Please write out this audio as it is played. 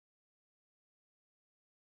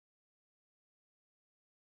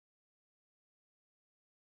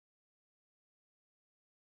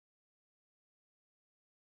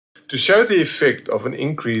To show the effect of an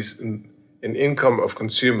increase in income of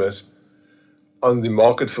consumers on the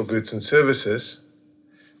market for goods and services,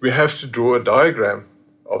 we have to draw a diagram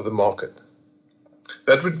of the market.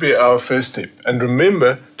 That would be our first step. And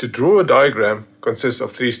remember, to draw a diagram consists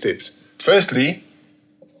of 3 steps. Firstly,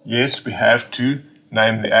 yes, we have to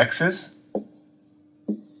name the axis,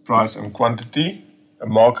 price and quantity. A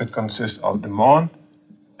market consists of demand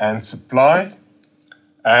and supply.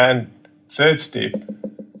 And third step,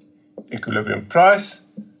 equilibrium price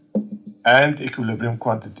and equilibrium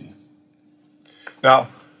quantity. Now,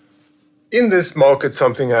 in this market,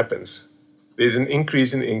 something happens. There's an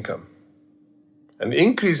increase in income. An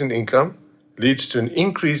increase in income leads to an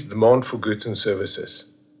increased demand for goods and services.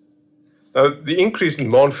 Now, the increase in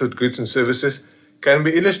demand for goods and services can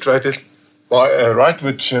be illustrated by a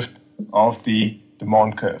rightward shift of the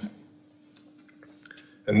demand curve.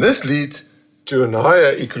 And this leads to a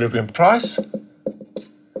higher equilibrium price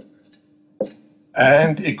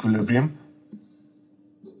and equilibrium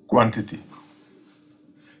quantity.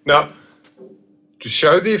 Now, to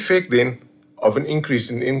show the effect then of an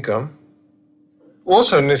increase in income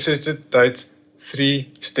also necessitates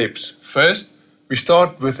 3 steps. First, we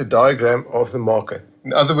start with a diagram of the market.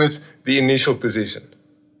 In other words, the initial position.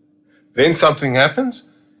 Then something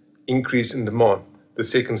happens, increase in demand, the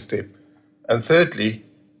second step. And thirdly,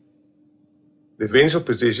 the eventual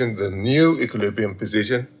position, the new equilibrium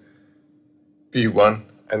position, P1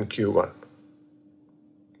 and Q1.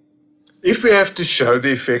 If we have to show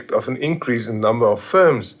the effect of an increase in number of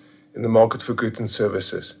firms in the market for goods and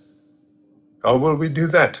services, how will we do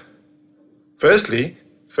that? Firstly,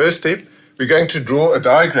 first step, we're going to draw a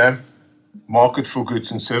diagram, market for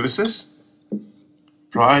goods and services,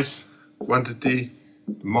 price, quantity,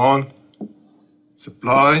 demand,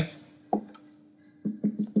 supply,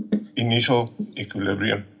 initial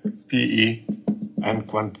equilibrium, PE, and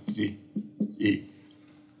quantity, E.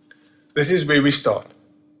 This is where we start.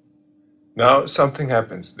 Now something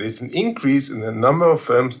happens. There's an increase in the number of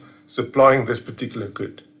firms supplying this particular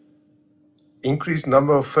good. Increased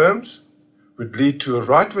number of firms would lead to a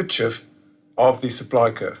rightward shift of the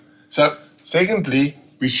supply curve. So, secondly,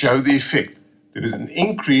 we show the effect. There is an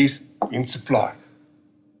increase in supply.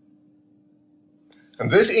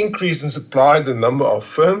 And this increase in supply, the number of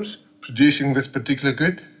firms producing this particular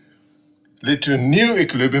good, led to a new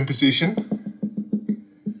equilibrium position,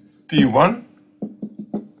 P1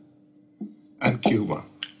 and Q1.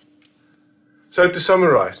 So to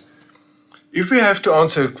summarize, if we have to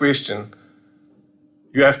answer a question,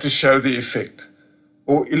 you have to show the effect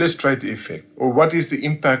or illustrate the effect or what is the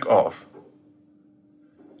impact of.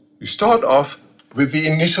 You start off with the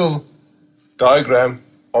initial diagram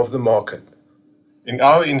of the market. In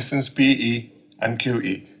our instance, PE and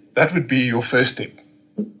QE. That would be your first step.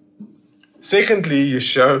 Secondly, you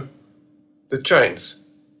show the chains.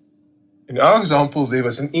 In our example, there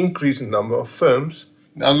was an increase in number of firms.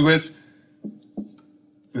 In other words,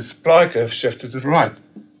 the supply curve shifted to the right,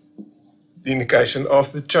 the indication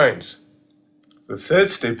of the chains. The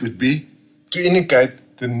third step would be to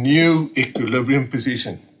indicate the new equilibrium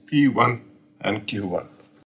position, P1 and Q1.